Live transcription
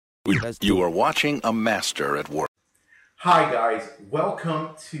You are watching a master at work. Hi guys, welcome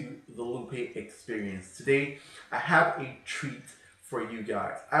to the Lupe experience. Today I have a treat for you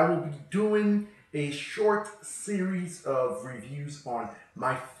guys. I will be doing a short series of reviews on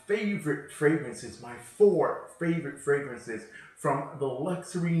my favorite fragrances, my 4 favorite fragrances from the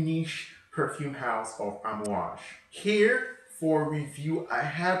luxury niche perfume house of Amouage. Here for review, I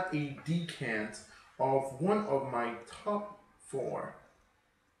have a decant of one of my top 4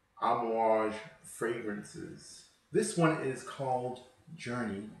 Amouage fragrances. This one is called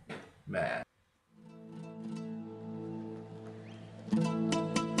Journey Man.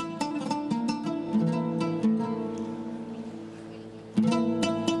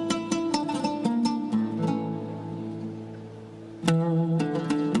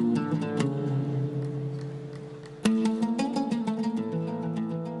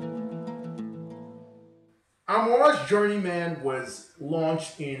 Amouage Journeyman was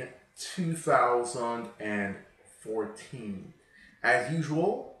launched in 2014. As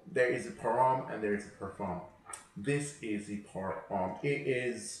usual, there is a parfum and there is a parfum. This is a parfum. It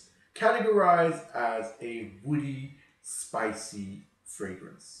is categorized as a woody, spicy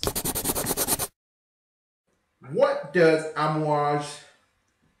fragrance. What does Amouage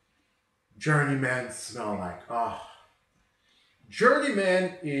Journeyman smell like?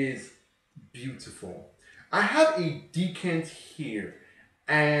 Journeyman is beautiful. I have a decant here,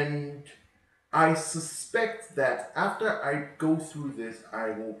 and I suspect that after I go through this, I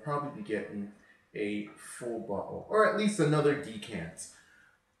will probably be getting a full bottle, or at least another decant.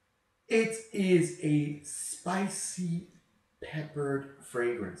 It is a spicy, peppered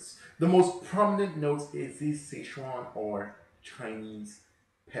fragrance. The most prominent notes is the Sichuan or Chinese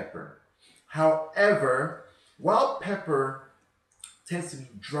pepper. However, while pepper tends to be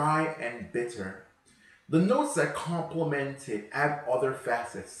dry and bitter, the notes that complement it add other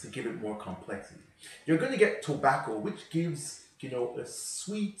facets to give it more complexity. You're going to get tobacco, which gives, a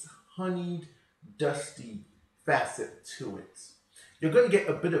sweet, honeyed, dusty facet to it. You're going to get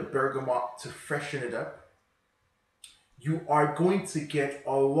a bit of bergamot to freshen it up. You are going to get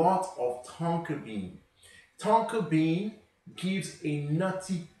a lot of tonka bean. Tonka bean gives a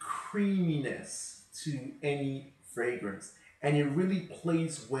nutty creaminess to any fragrance, and it really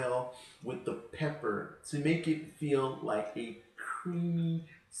plays well with the pepper to make it feel like a creamy,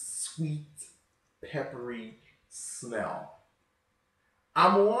 sweet, peppery smell.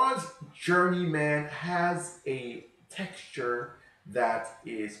 Amouage Journeyman has a texture that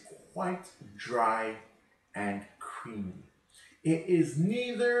is quite dry and creamy. It is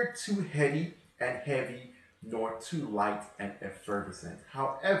neither too heady and heavy nor too light and effervescent.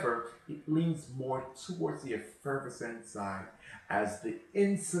 However, it leans more towards the effervescent side as the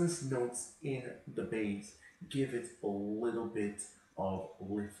incense notes in the base give it a little bit of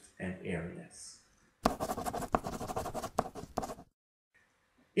lift and airiness.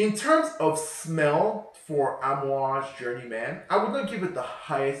 In terms of smell for Amouage Journeyman, I would not give it the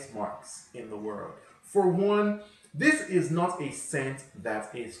highest marks in the world. For one, this is not a scent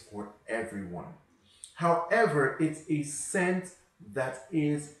that is for everyone. However, it's a scent that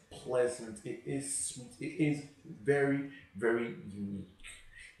is pleasant, it is sweet, it is very, very unique.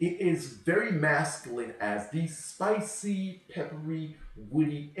 It is very masculine as these spicy, peppery,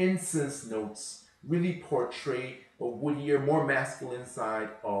 woody incense notes really portray a woodier, more masculine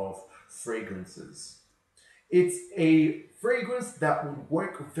side of fragrances. It's a fragrance that would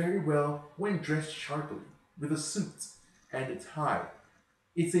work very well when dressed sharply with a suit and a tie.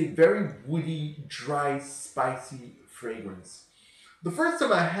 It's a very woody, dry, spicy fragrance. The first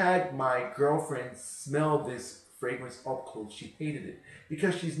time I had my girlfriend smell this fragrance up close, she hated it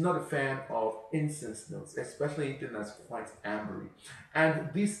because she's not a fan of incense notes, especially anything that's quite ambery.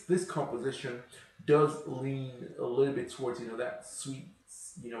 And this composition does lean a little bit towards that sweet,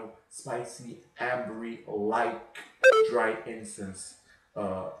 spicy, ambery, like dry incense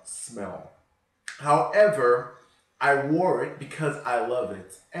smell. However, I wore it because I love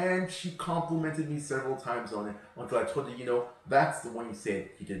it, and she complimented me several times on it until I told her, that's the one you said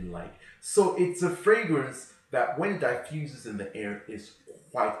you didn't like. So it's a fragrance that when it diffuses in the air is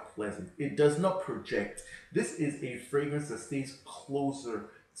quite pleasant. It does not project. This is a fragrance that stays closer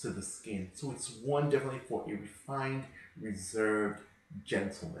to the skin. So it's one definitely for a refined, reserved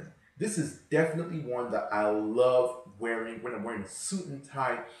gentleman. This is definitely one that I love wearing when I'm wearing a suit and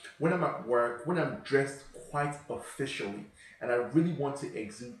tie, when I'm at work, when I'm dressed quite officially, and I really want to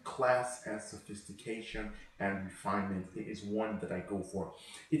exude class and sophistication and refinement. It is one that I go for.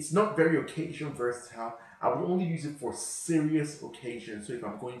 It's not very occasion versatile. I will only use it for serious occasions. So if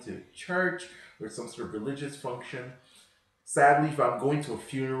I'm going to church or some sort of religious function, Sadly, if I'm going to a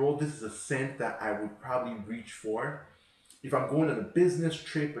funeral, this is a scent that I would probably reach for. If I'm going on a business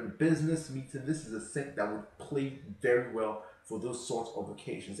trip and a business meeting, this is a scent that would play very well for those sorts of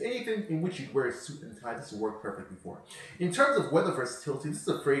occasions. Anything in which you'd wear a suit and tie, this would work perfectly for. In terms of weather versatility, this is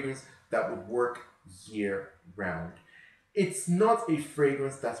a fragrance that would work year round. It's not a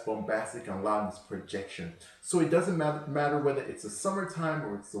fragrance that's bombastic and loud in its projection. So it doesn't matter whether it's a summertime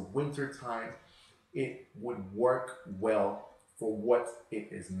or it's a winter time, it would work well for what it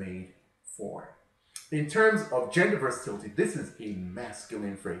is made for. In terms of gender versatility, this is a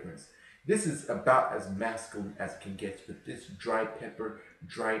masculine fragrance. This is about as masculine as it can get with this dry pepper,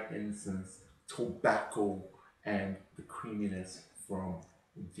 dry incense, tobacco, and the creaminess from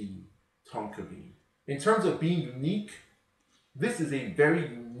the Tonka bean. In terms of being unique, this is a very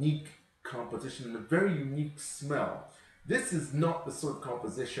unique composition and a very unique smell. This is not the sort of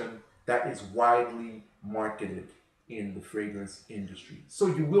composition that is widely marketed in the fragrance industry. So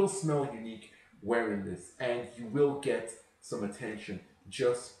you will smell unique wearing this, and you will get some attention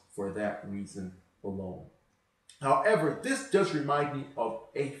just for that reason alone. However, this does remind me of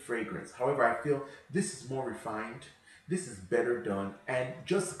a fragrance. However, I feel this is more refined. This is better done, and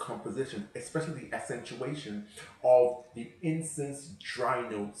just the composition, especially the accentuation of the incense dry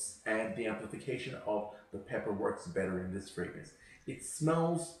notes and the amplification of the pepper works better in this fragrance. It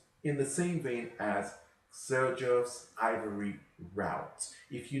smells in the same vein as Sergio's Ivory Route.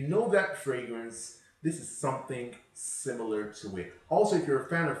 If you know that fragrance, this is something similar to it. Also, if you're a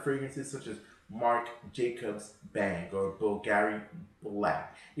fan of fragrances such as Marc Jacobs Bang or Bulgari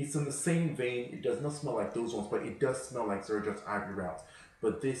Black, it's in the same vein. It does not smell like those ones, but it does smell like Sergio's Ivory Route.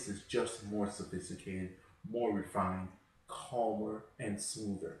 But this is just more sophisticated, more refined, calmer, and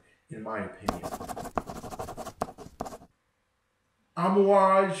smoother, in my opinion.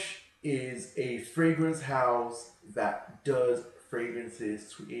 Amouage is a fragrance house that does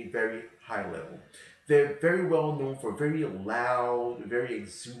fragrances to a very high level. They're very well known for very loud, very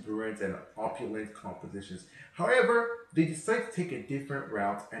exuberant, and opulent compositions. However, they decide to take a different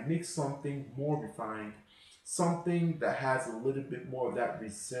route and make something more refined, something that has a little bit more of that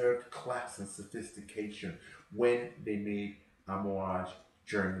reserved class and sophistication when they made Amouage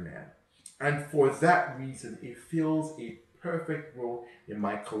Journeyman. And for that reason, it fills a perfect role in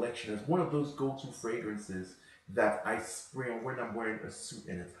my collection as one of those go-to fragrances that I spray on when I'm wearing a suit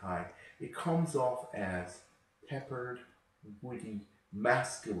and a tie. It comes off as peppered, woody,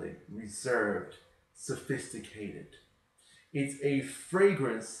 masculine, reserved, sophisticated. It's a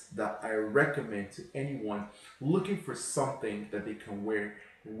fragrance that I recommend to anyone looking for something that they can wear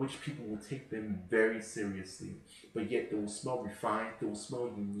in which people will take them very seriously, but yet they will smell refined, they will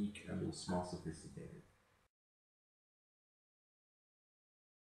smell unique, and they will smell sophisticated.